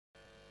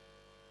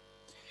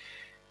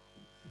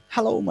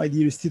Hello, my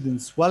dear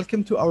students.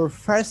 Welcome to our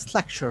first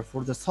lecture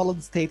for the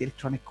Solid State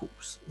Electronic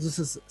course. This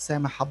is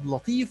Samah Abdul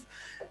Latif,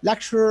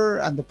 lecturer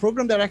and the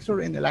program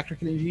director in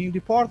Electrical Engineering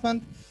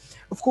Department.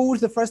 Of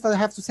course, the first I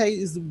have to say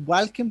is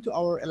welcome to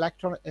our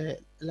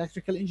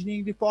Electrical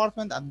Engineering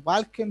Department and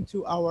welcome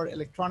to our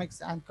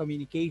Electronics and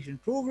Communication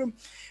program.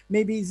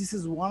 Maybe this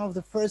is one of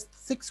the first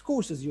 6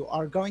 courses you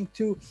are going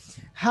to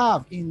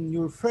have in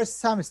your first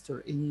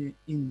semester in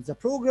the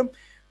program.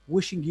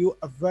 Wishing you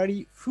a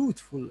very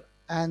fruitful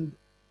and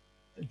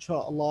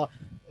inshallah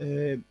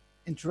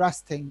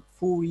interesting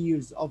 4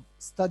 years of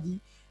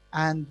study,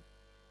 and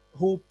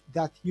hope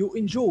that you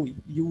enjoy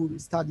your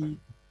study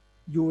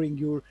during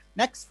your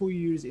next 4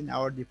 years in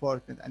our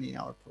department and in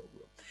our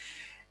program.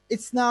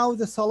 It's now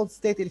the solid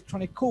state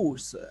electronic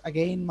course.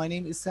 Again, my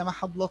name is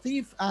Samah Abdul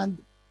Latif, and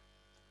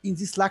in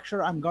this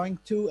lecture I'm going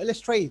to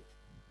illustrate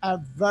a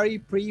very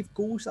brief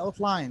course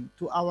outline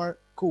to our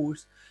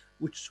course,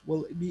 which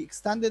will be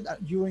extended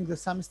during the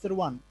semester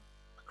 1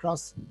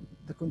 across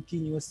the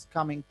continuous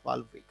coming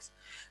 12 weeks.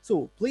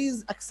 So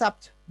please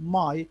accept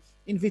my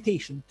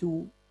invitation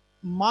to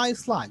my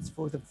slides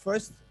for the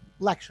first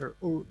lecture,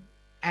 or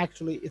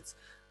actually it's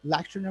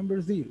lecture number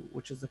 0,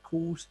 which is the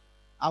course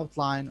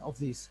outline of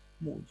this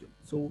module.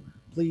 So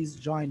please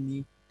join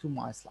me to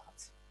my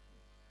slides.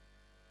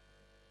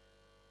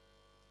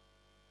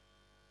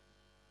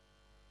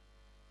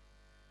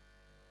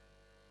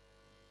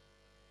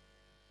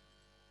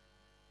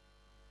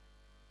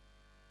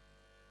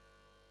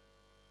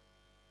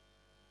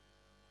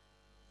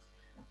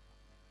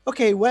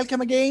 Okay,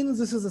 welcome again.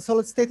 This is a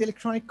solid state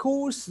electronic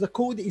course. The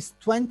code is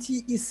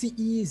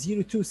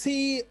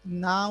 20ECE02C.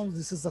 Now,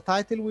 this is the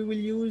title we will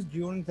use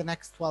during the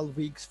next 12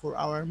 weeks for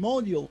our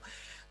module.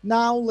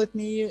 Now, let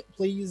me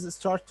please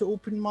start to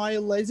open my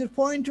laser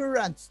pointer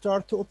and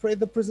start to operate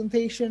the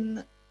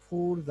presentation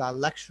for the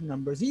lecture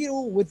number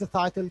 0 with the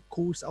title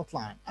Course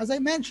Outline. As I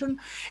mentioned,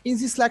 in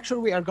this lecture,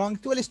 we are going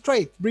to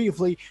illustrate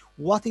briefly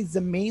what is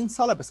the main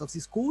syllabus of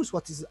this course,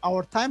 what is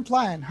our time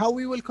plan, how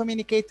we will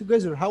communicate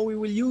together, how we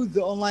will use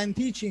the online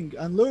teaching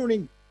and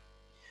learning,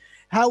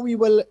 how we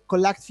will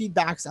collect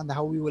feedbacks, and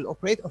how we will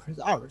operate office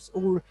hours,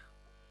 or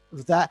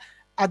the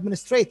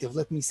administrative,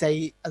 let me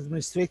say,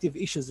 administrative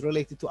issues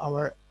related to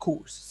our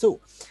course.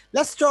 So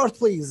let's start,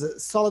 please,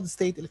 solid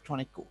state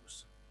electronic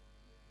course.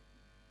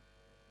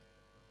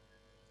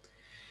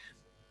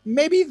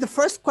 Maybe the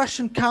first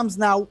question comes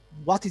now,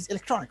 what is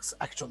electronics?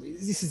 Actually,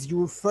 this is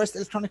your first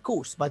electronic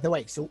course, by the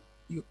way, so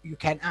you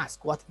can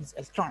ask, what is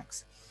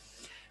electronics?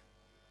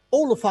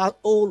 All of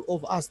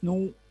us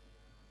know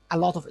a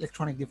lot of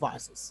electronic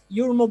devices.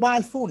 Your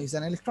mobile phone is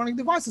an electronic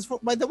device.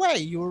 By the way,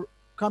 your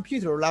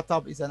computer or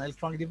laptop is an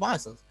electronic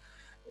device.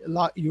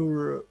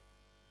 Your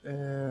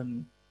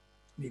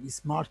maybe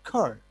smart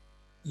car,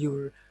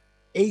 your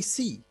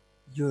AC,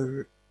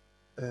 your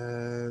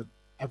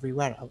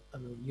everywhere,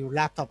 your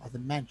laptop, as I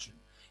mentioned,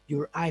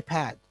 your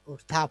iPad or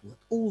tablet,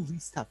 all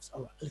these stuffs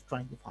are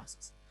electronic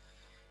devices.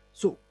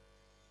 So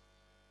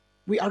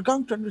we are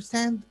going to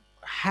understand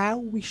how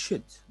we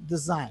should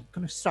design,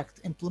 construct,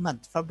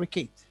 implement,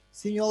 fabricate,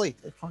 simulate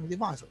electronic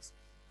devices.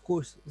 Of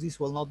course, this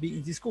will not be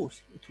in this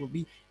course. It will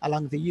be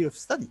along the year of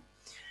study.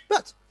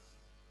 But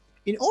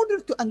in order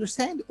to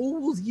understand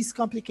all these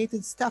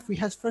complicated stuff, we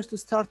have first to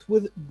start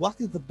with what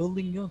is the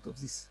building unit of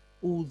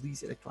all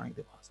these electronic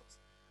devices.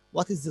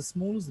 What is the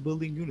smallest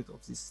building unit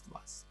of this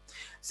device?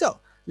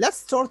 So let's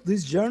start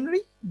this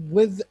journey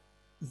with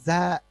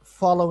the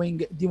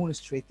following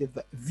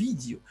demonstrative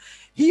video.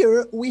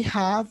 Here we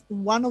have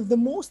one of the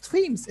most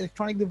famous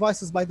electronic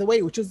devices, by the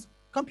way, which is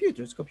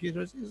computers.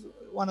 Computers is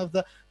one of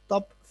the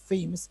top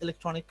famous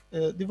electronic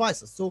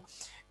devices. So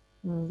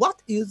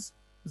what is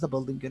the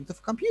building unit of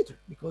a computer?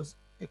 Because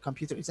a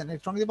computer is an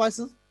electronic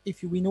device.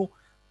 If we know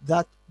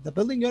that the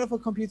building unit of a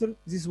computer,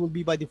 this will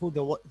be by default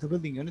the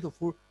building unit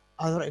for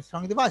other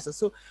electronic devices.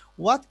 So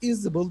what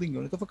is the building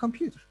unit of a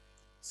computer?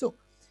 So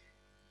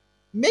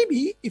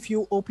maybe if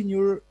you open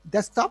your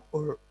desktop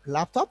or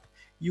laptop,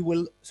 you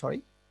will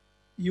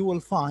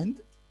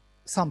find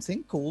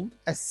something called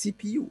a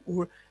CPU,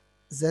 or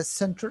the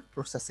central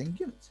processing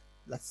unit.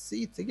 Let's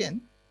see it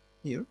again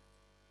here.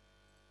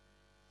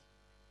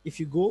 If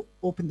you go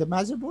open the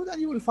motherboard,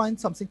 and you will find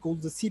something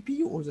called the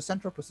CPU, or the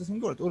central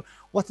processing unit, or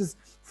what is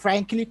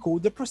frankly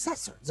called the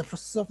processor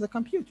of the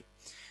computer.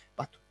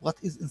 But what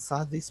is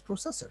inside this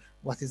processor?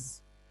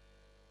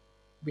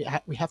 We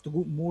have to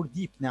go more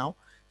deep now.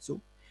 So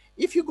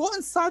if you go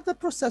inside the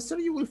processor,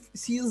 you will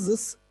see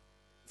this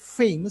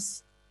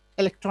famous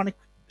electronic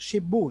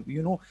chip board.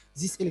 You know,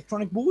 this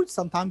electronic board,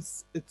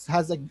 sometimes it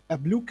has a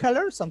blue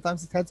color,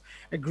 sometimes it has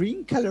a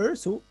green color.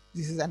 So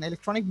this is an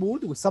electronic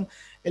board with some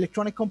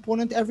electronic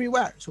component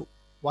everywhere. So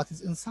what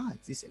is inside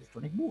this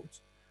electronic board?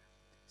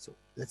 So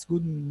let's go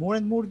more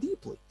and more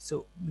deeply.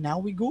 So now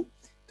we go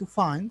to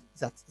find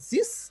that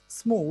this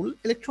small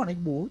electronic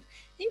board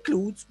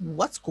includes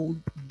what's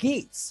called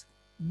gates.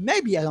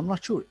 Maybe, I'm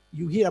not sure,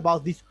 you hear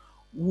about this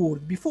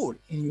word before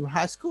in your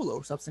high school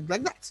or something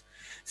like that.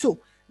 So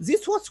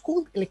this what's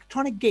called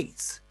electronic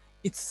gates.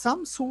 It's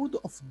some sort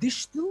of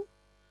digital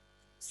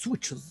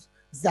switches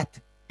that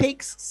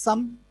takes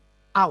some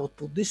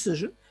output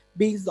decision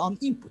based on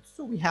input.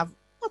 So we have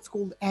what's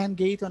called AND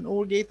gate and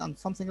OR gate and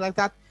something like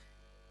that.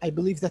 I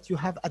believe that you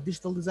have a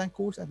digital design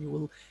course and you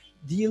will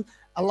deal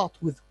a lot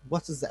with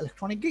what is the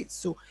electronic gate.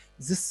 So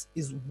this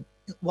is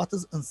what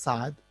is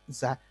inside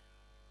the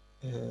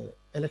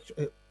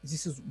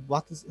this is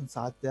what is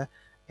inside the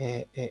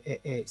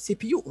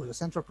CPU or the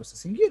central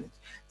processing unit.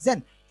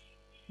 Then,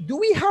 do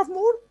we have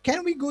more?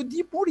 Can we go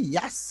deep more?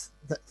 Yes.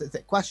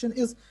 The question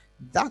is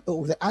that,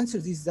 or the answer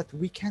is that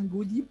we can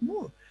go deep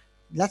more.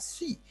 Let's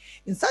see.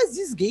 Inside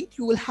this gate,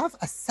 you will have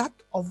a set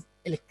of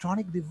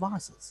electronic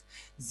devices.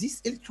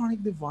 These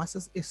electronic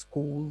devices is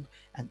called,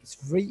 and it's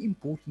very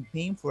important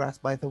name for us,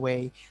 by the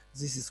way,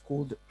 this is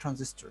called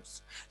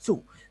transistors.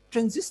 So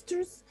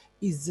transistors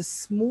is the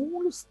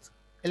smallest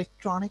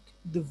electronic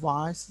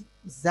device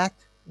that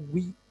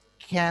we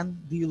can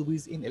deal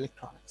with in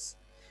electronics.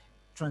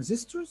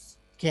 Transistors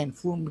can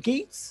form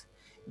gates,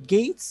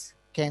 gates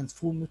can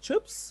form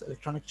chips,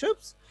 electronic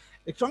chips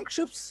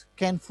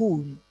can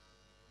form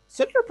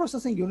central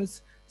processing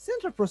units,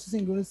 central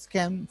processing units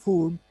can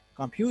form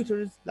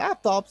computers,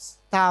 laptops,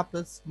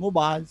 tablets,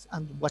 mobiles,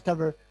 and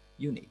whatever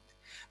you need.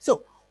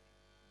 So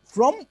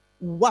from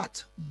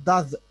what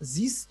does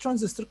this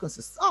transistor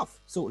consist of?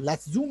 So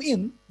let's zoom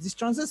in this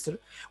transistor.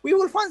 We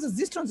will find that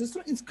this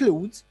transistor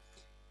includes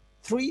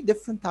three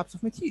different types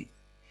of material.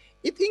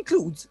 It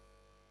includes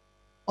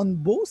on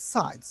both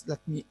sides,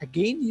 let me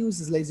again use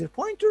this laser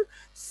pointer.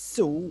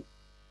 So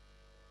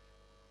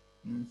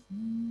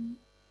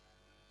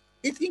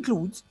it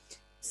includes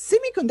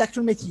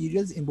semiconductor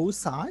materials in both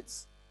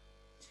sides,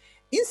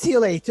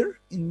 insulator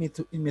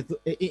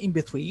in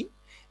between,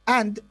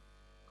 and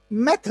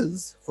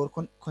metals for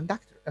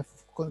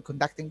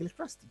conducting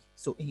electricity.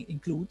 So it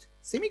includes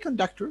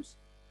semiconductors,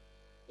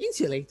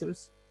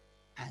 insulators,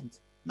 and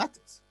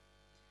metals.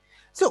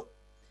 So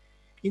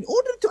in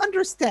order to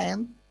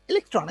understand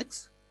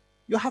electronics,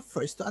 you have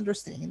first to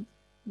understand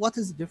what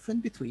is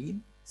different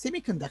between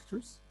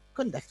semiconductors,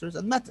 conductors,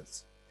 and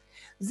metals.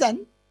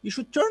 Then you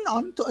should turn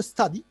on to a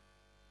study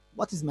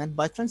what is meant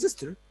by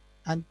transistor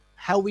and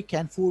how we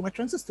can form a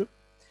transistor.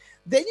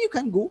 Then you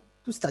can go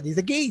to study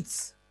the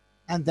gates,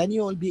 and then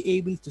you will be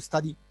able to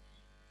study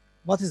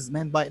what is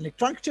meant by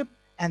electronic chip,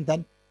 and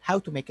then how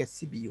to make a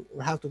CPU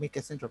or how to make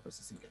a central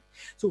processing unit.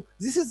 So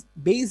this is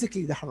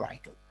basically the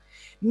hierarchy.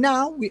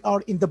 Now we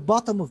are in the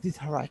bottom of this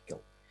hierarchy.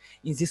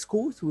 In this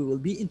course, we will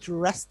be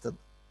interested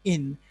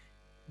in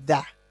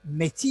the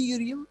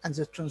material and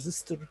the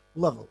transistor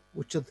level,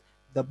 which is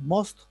the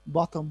most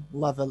bottom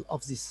level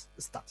of this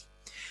study.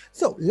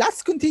 So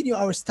let's continue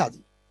our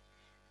study.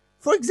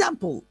 For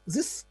example,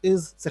 this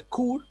is the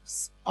Core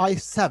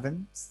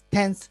i7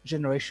 10th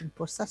generation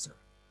processor,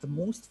 the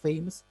most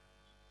famous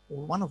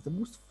or one of the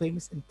most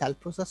famous Intel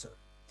processor.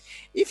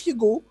 If you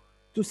go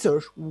to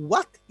search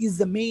what is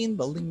the main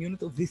building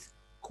unit of this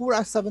Core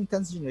i7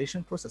 10th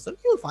generation processor,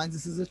 you'll find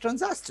this is a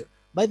transistor.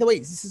 By the way,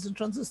 this is a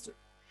transistor.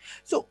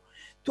 So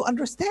to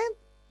understand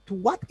to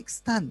what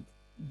extent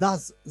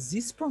does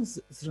this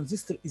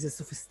transistor is a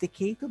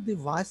sophisticated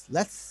device,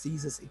 let's see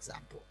this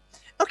example.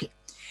 Okay,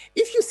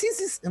 if you see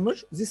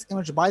this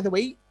image, by the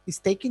way, is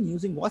taken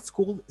using what's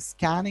called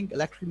scanning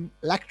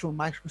electron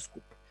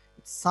microscope.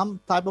 It's some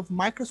type of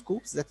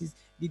microscopes that is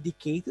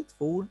dedicated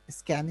for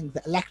scanning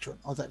the electron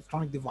or the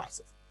electronic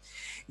devices.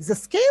 The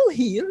scale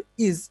here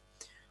is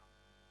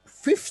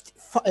 50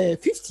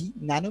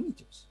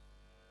 nanometers.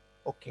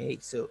 Okay,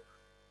 so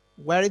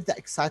where is the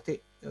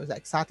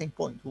exciting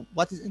point?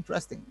 What is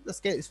interesting? The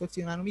scale is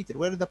 50 nanometer.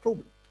 Where is the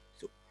problem?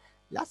 So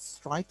let's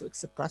try to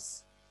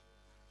express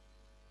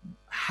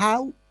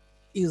how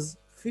is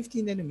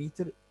 50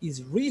 nanometer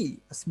is really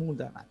a small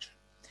dimension.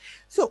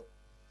 So,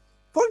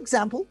 for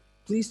example,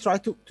 please try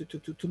to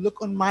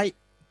look on my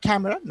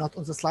camera, not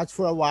on the slides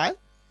for a while.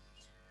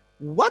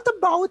 What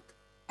about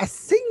a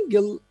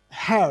single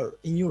hair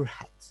in your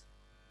head?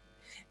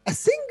 A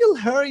single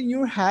hair in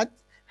your head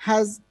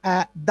has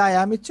a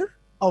diameter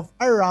of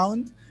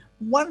around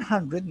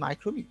 100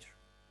 micrometer.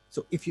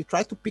 So if you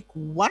try to pick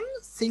one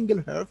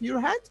single hair of your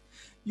head,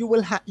 you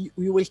will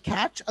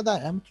catch a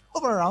diameter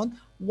of around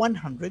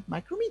 100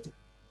 micrometer.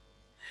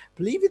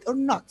 Believe it or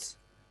not,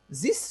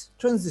 this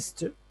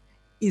transistor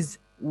is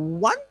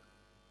 1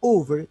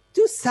 over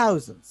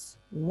 2,000th,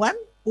 1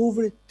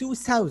 over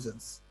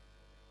 2,000th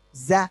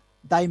the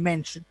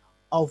dimension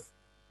of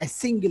a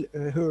single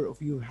hair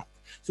of your head.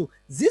 So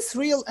this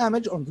real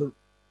image on the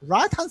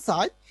right hand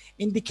side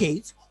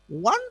indicates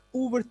 1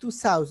 over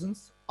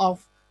 2,000th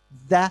of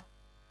the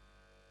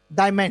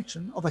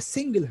dimension of a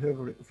single hair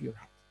of your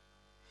head.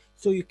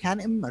 So you can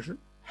imagine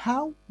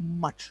how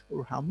much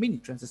or how many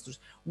transistors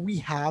we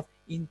have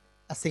in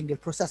a single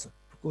processor,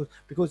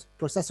 because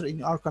processors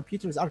in our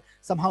computers are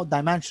somehow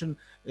dimensioned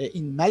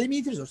in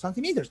millimeters or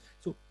centimeters.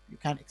 So you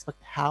can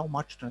expect how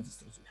much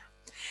transistors we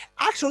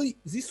have. Actually,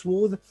 this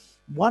was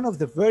one of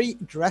the very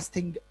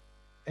interesting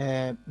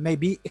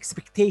maybe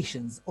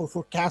expectations or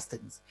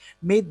forecastings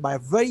made by a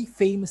very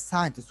famous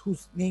scientist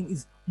whose name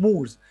is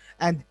Morse,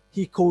 and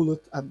he called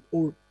it,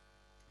 or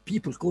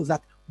people call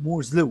that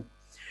Moore's law.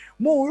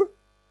 Moore,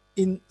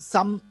 in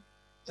some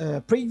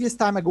previous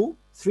time ago,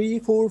 3,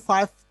 4,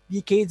 5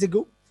 decades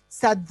ago,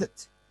 said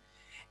that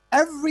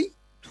every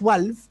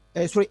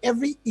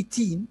every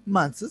 18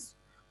 months,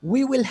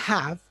 we will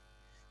have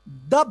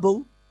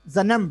double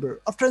the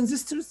number of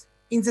transistors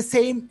in the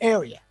same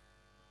area.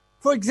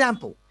 For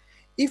example,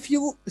 if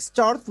you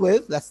start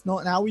with, let's know,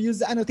 now we use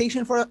the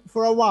annotation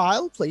for a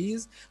while,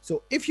 please.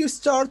 So if you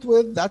start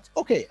with that,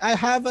 okay, I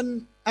have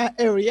an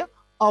area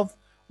of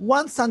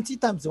 1 centi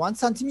times 1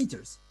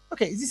 centimeters.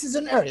 Okay, this is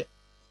an area.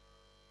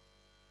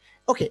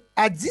 Okay,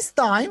 at this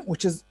time,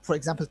 which is, for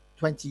example,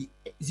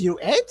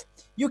 2008,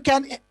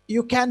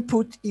 you can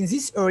put in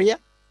this area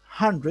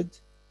 100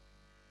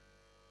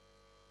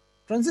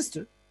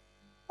 transistor.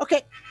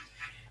 Okay,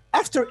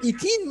 after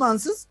 18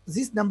 months,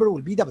 this number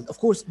will be doubled. Of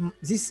course,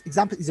 this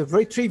example is a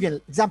very trivial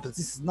example.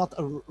 This is not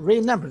a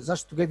real number,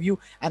 just to give you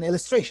an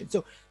illustration.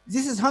 So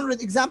this is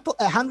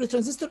 100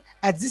 transistor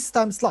at this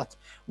time slot.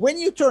 When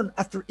you turn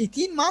after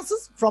 18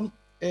 months from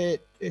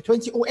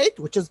 2008,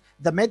 which is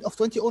the mid of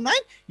 2009,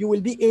 you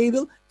will be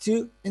able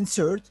to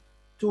insert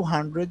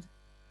 200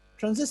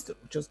 transistor,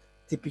 which is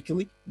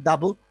typically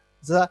double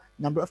the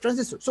number of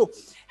transistors. So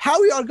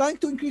how we are going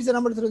to increase the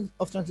number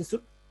of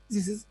transistors?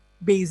 This is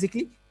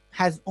basically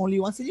has only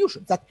one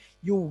solution, that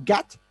you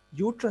get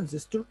your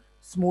transistor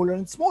smaller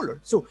and smaller.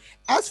 So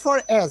as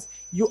far as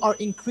you are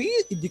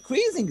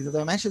decreasing the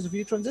dimensions of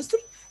your transistor,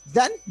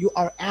 then you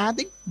are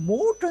adding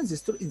more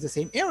transistor in the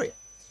same area.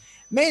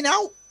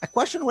 Now a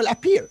question will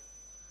appear.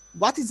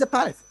 What is the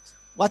benefit?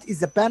 What is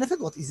the benefit?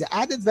 What is the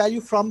added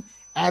value from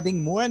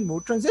adding more and more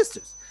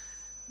transistors?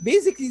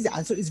 Basically, the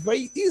answer is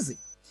very easy.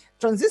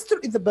 Transistor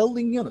is a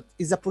building unit,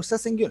 is a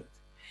processing unit.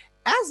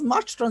 As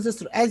much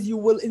transistor as you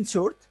will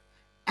insert,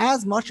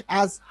 as much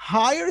as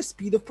higher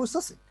speed of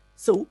processing.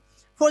 So,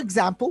 for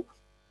example,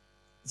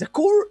 the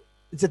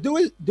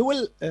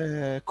dual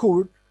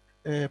core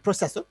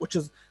processor, which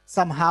is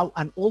somehow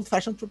an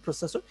old-fashioned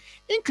processor,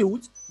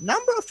 includes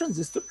number of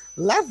transistors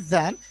less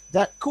than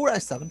the Core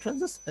i7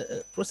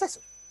 processor.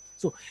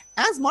 So,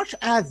 as much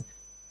as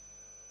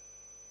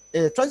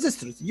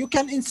transistors you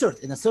can insert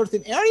in a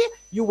certain area,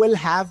 you will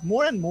have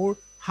more and more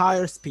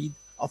higher speed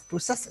of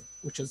processing,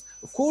 which is,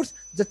 of course,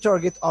 the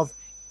target of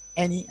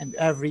any and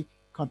every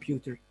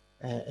computer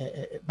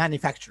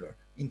manufacturer,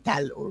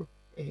 Intel or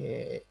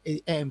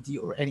AMD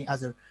or any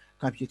other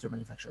computer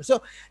manufacturer.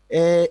 So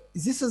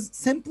this is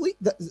simply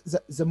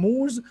the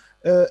Moore's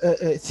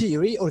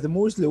theory, or the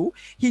Moore's law.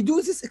 He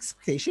does this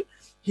expectation.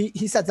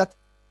 He said that,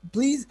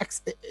 please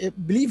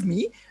believe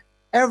me,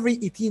 every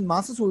 18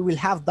 months we will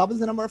have double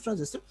the number of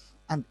transistors.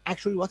 And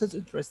actually, what is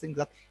interesting,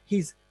 that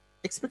his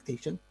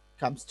expectation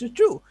comes to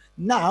true.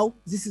 Now,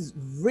 this is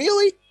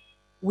really,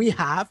 we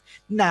have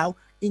now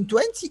in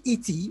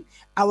 2018,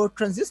 our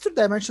transistor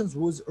dimensions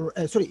was,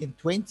 in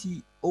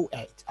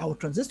 2008, our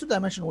transistor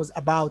dimension was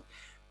about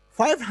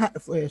 45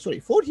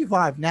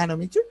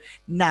 nanometer.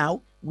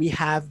 Now we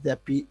have the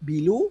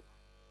below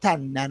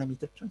 10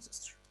 nanometer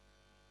transistor.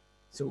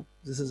 So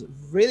this is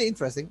really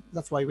interesting.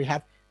 That's why we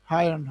have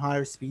higher and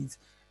higher speeds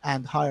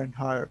and higher and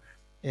higher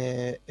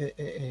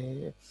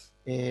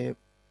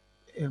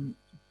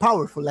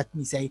powerful, let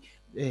me say,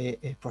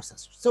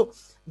 processors. So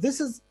this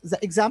is the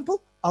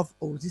example of,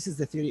 this is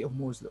the theory of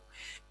Moore's law.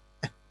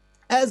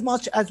 As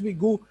much as we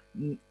go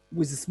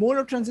with a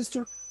smaller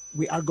transistor,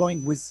 we are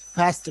going with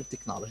faster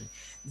technology.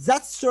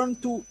 That's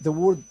turned to the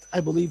word,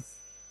 I believe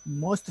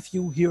most of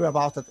you hear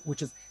about it,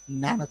 which is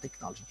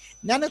nanotechnology.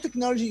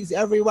 Nanotechnology is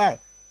everywhere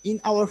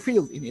in our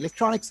field, in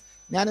electronics.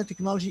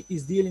 Nanotechnology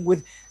is dealing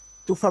with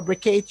to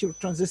fabricate your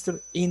transistor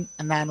in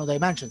a nano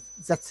dimension.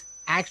 That's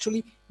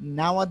actually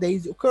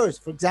nowadays occurs.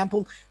 For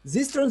example,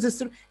 this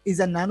transistor is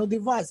a nano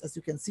device. As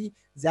you can see,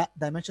 that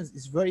dimensions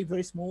is very,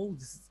 very small.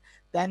 This is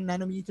 10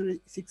 nanometer,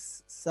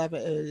 6,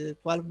 7,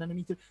 12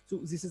 nanometer. So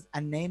this is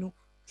a nano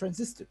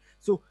transistor.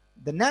 So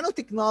the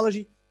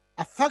nanotechnology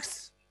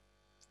affects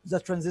the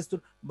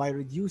transistor by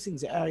reducing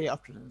the area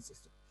of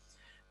transistor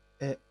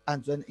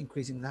and then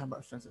increasing the number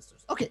of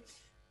transistors. Okay,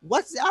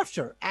 what's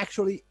after?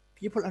 Actually,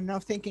 people are now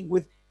thinking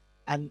with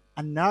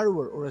a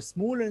narrower or a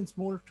smaller and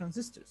smaller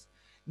transistors.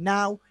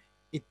 Now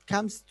it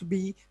comes to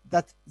be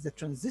that the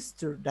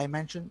transistor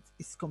dimension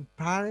is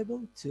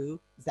comparable to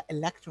the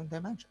electron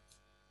dimensions,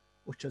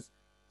 which is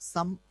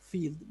some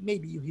field,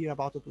 maybe you hear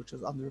about it, which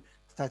is under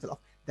the title of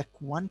the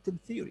quantum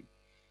theory.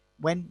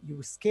 When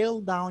you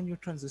scale down your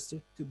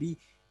transistor to be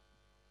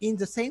in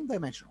the same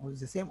dimension or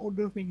the same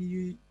order of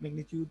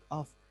magnitude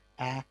of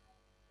an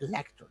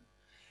electron.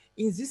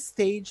 In this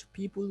stage,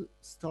 people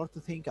start to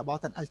think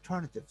about an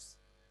alternatives.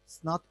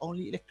 It's not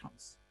only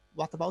electrons.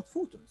 What about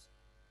photons?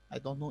 I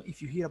don't know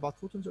if you hear about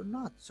photons or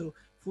not. So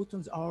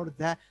photons are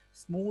the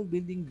small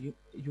building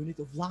unit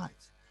of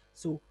light.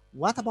 So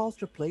what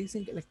about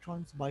replacing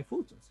electrons by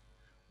photons?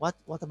 What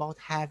about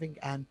having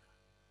an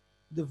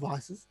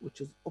devices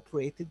which is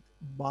operated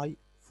by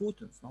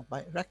photons, not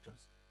by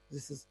electrons?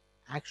 This is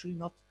actually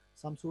not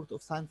some sort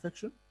of science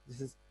fiction.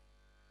 This is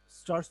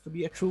starts to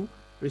be a true.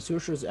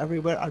 Researchers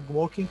everywhere are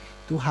working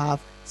to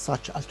have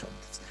such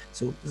alternatives.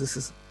 So this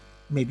is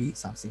maybe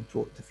something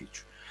for the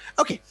future.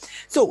 Okay,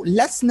 so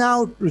let's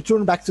now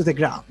return back to the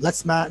ground.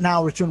 Let's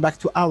now return back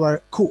to our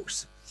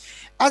course.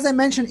 As I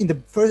mentioned in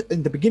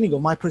the beginning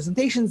of my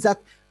presentation,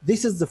 that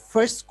this is the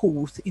first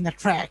course in a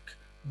track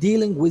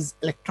dealing with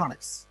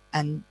electronics,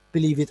 and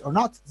believe it or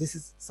not, this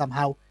is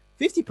somehow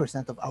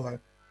 50% of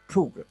our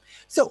program.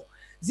 So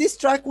this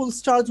track will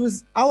start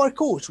with our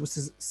course, which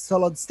is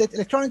solid state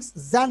electronics.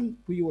 Then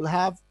we will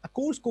have a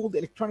course called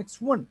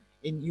Electronics 1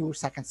 in your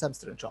second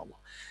semester, inshallah.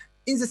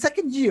 In the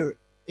second year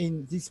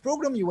in this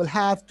program, you will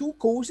have two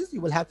courses.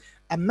 You will have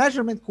a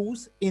measurement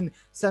course in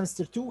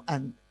semester 2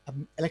 and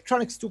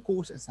electronics 2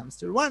 course in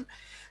semester 1.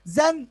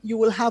 Then you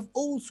will have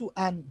also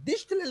an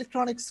digital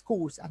electronics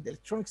course and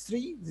electronics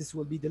 3. This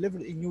will be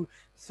delivered in your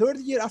third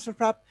year after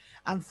prep.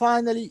 And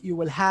finally, you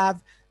will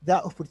have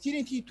the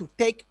opportunity to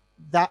take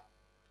the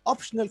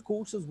optional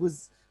courses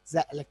with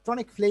the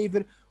electronic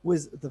flavor,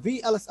 with the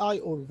VLSI,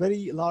 or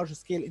very large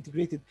scale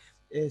integrated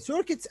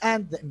circuits,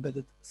 and the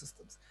embedded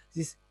systems.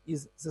 This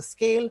is the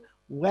scale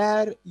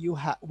where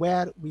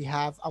we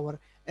have our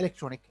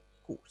electronic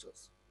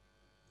courses.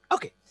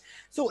 Okay,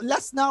 so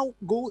let's now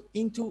go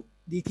into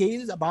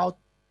details about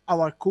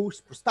our course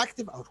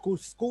perspective, our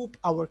course scope,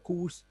 our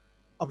course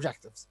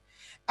objectives.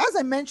 As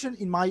I mentioned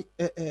in my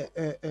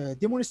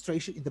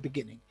demonstration in the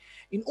beginning,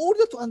 in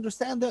order to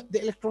understand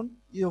the electron,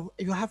 you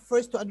have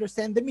first to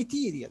understand the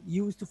material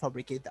used to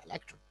fabricate the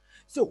electron.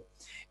 So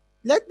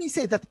let me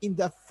say that in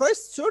the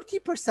first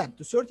 30%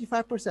 to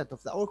 35%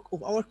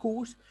 of our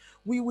course,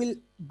 we will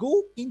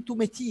go into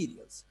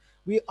materials.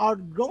 We are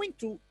going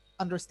to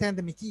understand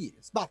the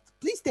materials, but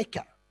please take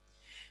care,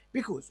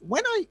 because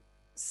when I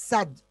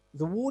said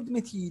the word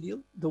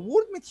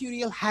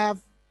material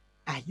have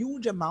a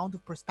huge amount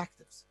of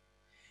perspectives.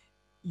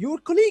 Your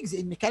colleagues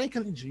in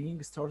mechanical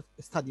engineering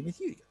study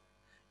material.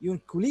 Your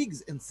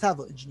colleagues in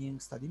civil engineering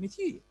study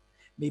material,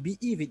 maybe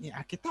even in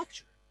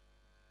architecture,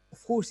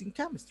 of course in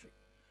chemistry.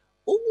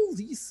 All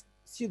these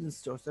students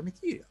study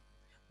material,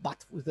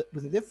 but with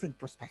a different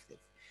perspective.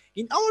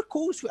 In our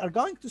course, we are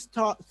going to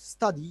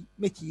study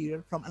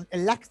material from an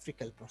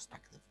electrical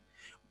perspective.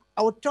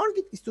 Our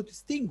target is to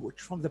distinguish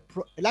from the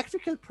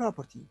electrical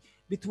property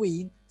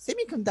between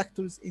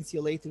semiconductors,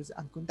 insulators,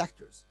 and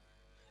conductors,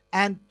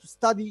 and to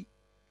study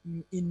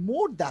in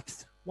more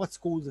depth what's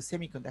called the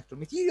semiconductor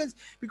materials,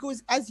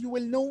 because as you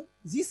will know,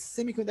 this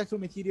semiconductor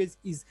materials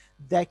is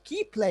the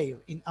key player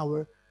in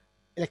our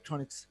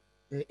electronics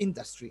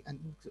industry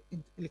and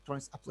in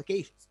electronics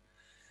applications.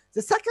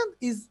 The second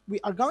is we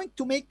are going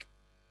to make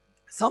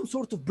some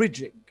sort of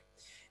bridging.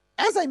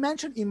 As I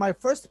mentioned in my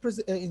first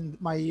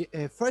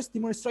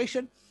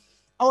demonstration,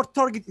 our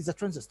target is a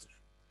transistor,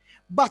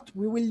 but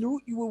we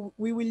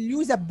will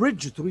use a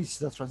bridge to reach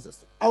the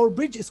transistor. Our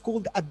bridge is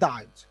called a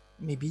diode.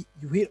 Maybe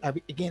you hear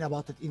again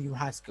about it in your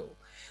high school.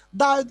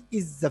 Diode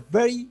is the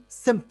very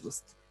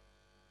simplest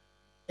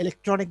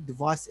electronic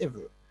device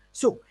ever.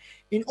 So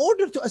in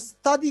order to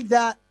study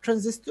the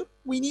transistor,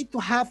 we need to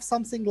have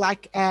something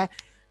like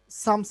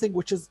something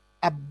which is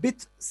a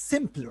bit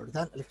simpler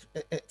than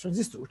a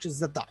transistor, which is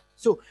the diode.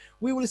 So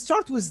we will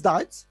start with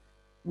diodes.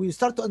 We will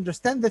start to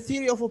understand the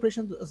theory of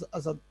operation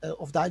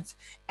of diodes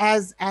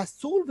as a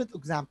solved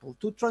example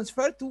to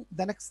transfer to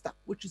the next step,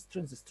 which is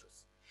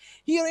transistors.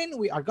 Herein,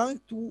 we are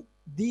going to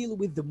deal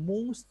with the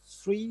most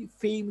three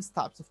famous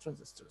types of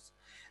transistors: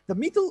 the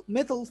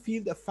metal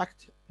field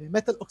effect,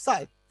 metal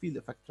oxide field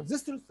effect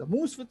transistors, the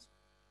MOSFET,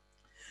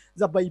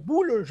 the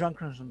bipolar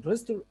junction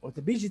transistor, or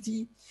the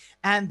BJT,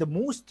 and the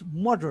most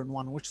modern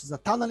one, which is the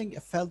tunneling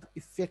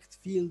effect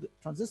field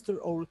transistor,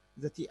 or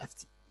the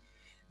TFT.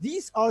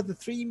 These are the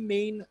three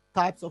main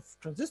types of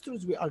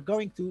transistors we are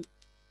going to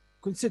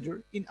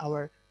consider in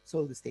our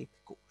solid state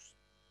course.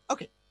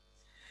 Okay,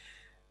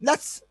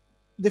 let's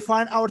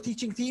define our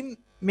teaching team.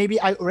 Maybe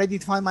I already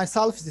defined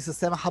myself. This is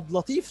Samah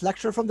Abdul Latif,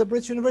 lecturer from the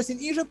British University in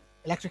Egypt,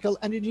 Electrical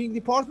and Engineering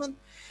Department.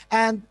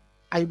 And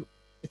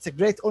it's a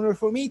great honor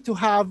for me to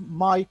have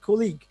my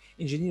colleague,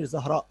 Engineer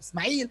Zahra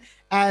Ismail,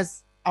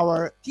 as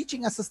our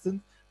teaching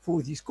assistant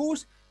for this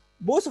course.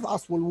 Both of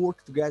us will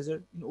work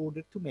together in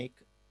order to make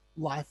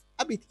life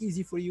a bit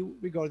easy for you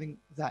regarding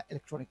the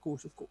electronic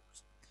course, of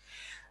course.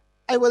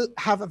 I will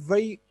have a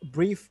very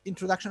brief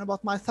introduction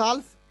about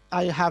myself.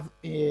 I have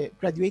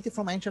graduated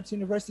from Ain Shams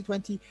University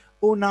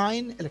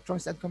 2009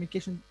 Electronics and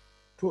Communication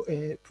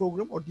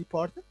program or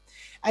department.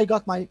 I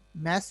got my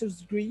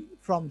master's degree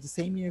from the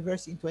same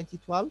university in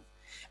 2012.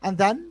 And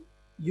then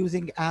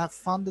using a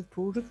funded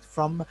project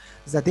from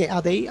the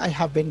DAD, I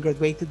have been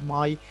graduated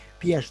my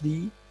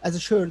PhD as a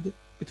shared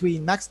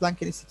between Max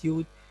Planck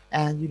Institute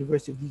and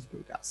University of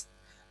Duisburg.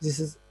 This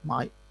is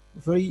my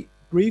very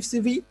brief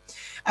CV.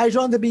 I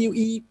joined the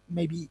BUE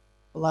maybe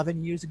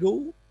 11 years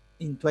ago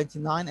in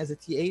 29 as a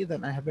TA.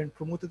 Then I have been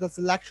promoted as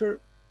a lecturer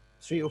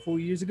 3 or 4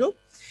 years ago.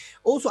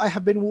 Also, I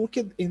have been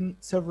working in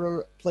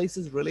several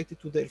places related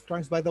to the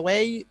electronics. By the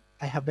way,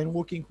 I have been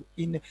working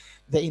in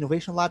the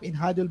Innovation Lab in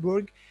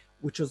Heidelberg,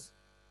 which is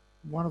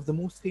one of the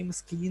most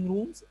famous clean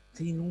rooms.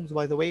 Clean rooms,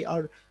 by the way,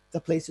 are the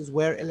places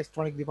where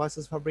electronic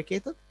devices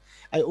fabricated.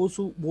 I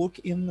also work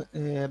in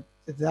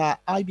the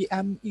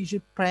IBM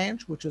Egypt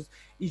branch, which is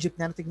Egypt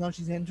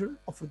Nanotechnology Center,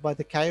 offered by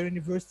the Cairo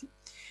University.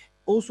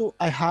 Also,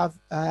 I have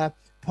a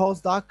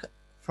postdoc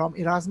from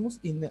Erasmus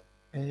in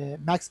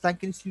Max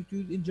Planck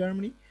Institute in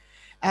Germany,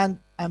 and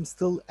I'm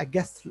still a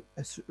guest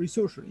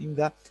researcher in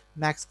the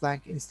Max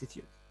Planck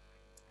Institute.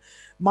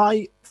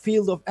 My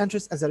field of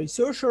interest as a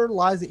researcher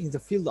lies in the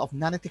field of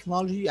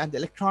nanotechnology and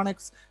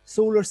electronics,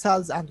 solar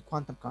cells, and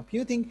quantum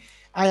computing.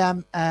 I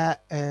am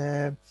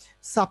a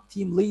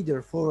sub-team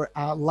leader for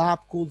a lab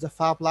called the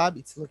Fab Lab.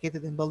 It's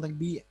located in Building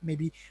B.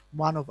 Maybe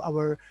one of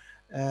our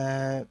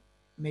uh,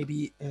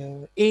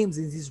 aims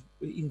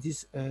in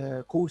this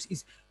course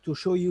is to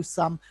show you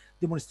some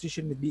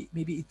demonstration.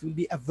 Maybe it will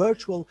be a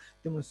virtual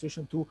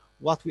demonstration to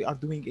what we are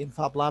doing in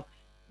Fab Lab.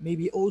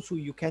 Maybe also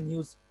you can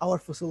use our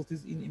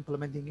facilities in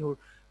implementing your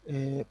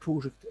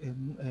project,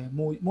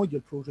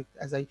 module project,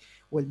 as I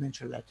will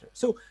mention later.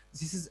 So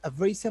this is a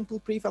very simple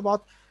brief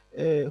about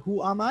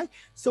who am I.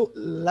 So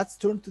let's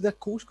turn to the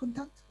course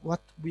content,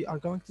 what we are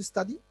going to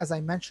study. As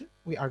I mentioned,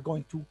 we are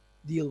going to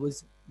deal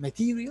with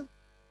material,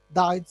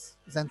 diodes,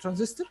 then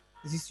transistor.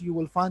 This you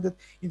will find it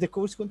in the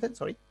course content.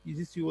 Sorry,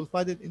 this you will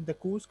find it in the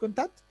course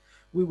content.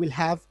 We will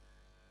have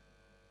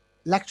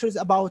lectures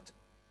about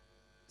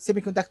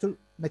semiconductor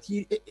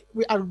material.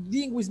 We are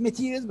dealing with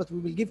materials, but we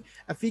will give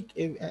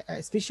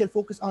a special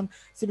focus on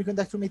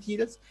semiconductor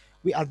materials.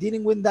 We are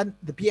dealing with then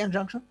the p-n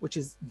junction, which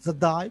is the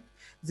die.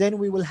 Then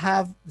we will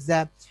have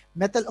the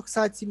metal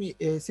oxide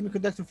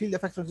semiconductor field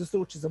effect transistor,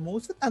 which is the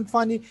MOSFET, and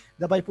finally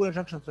the bipolar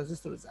junction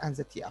transistors and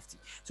the TFT.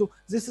 So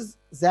this is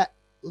the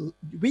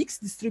week's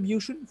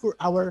distribution for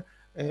our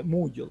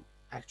module,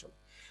 actually.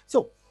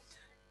 So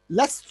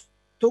let's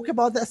talk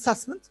about the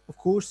assessment. Of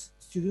course,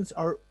 students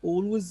are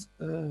always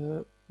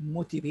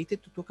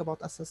motivated to talk about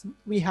assessment.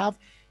 We have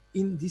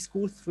in this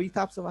course 3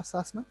 types of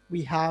assessment.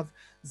 We have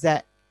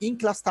the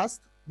in-class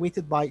test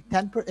weighted by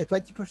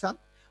 20%.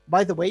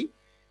 By the way,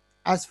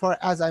 as far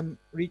as I'm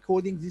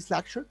recording this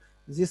lecture,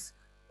 this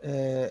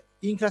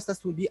in-class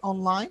test will be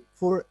online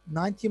for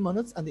 90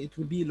 minutes and it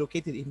will be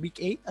located in week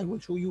 8. I will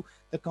show you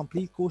the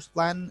complete course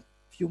plan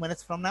a few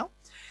minutes from now.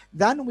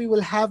 Then we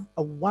will have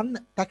a one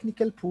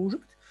technical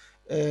project.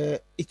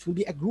 It will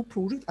be a group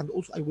project, and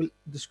also I will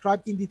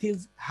describe in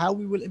details how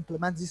we will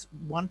implement this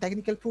one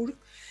technical project.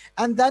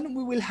 And then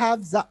we will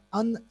have the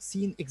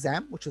unseen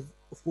exam, which is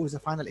of course the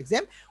final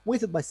exam,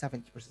 weighted by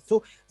 70%.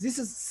 So this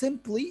is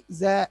simply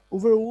the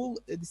overall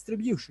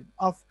distribution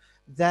of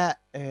the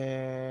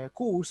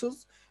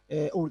courses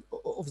or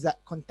of the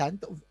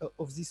content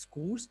of this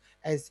course,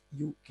 as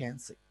you can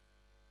see.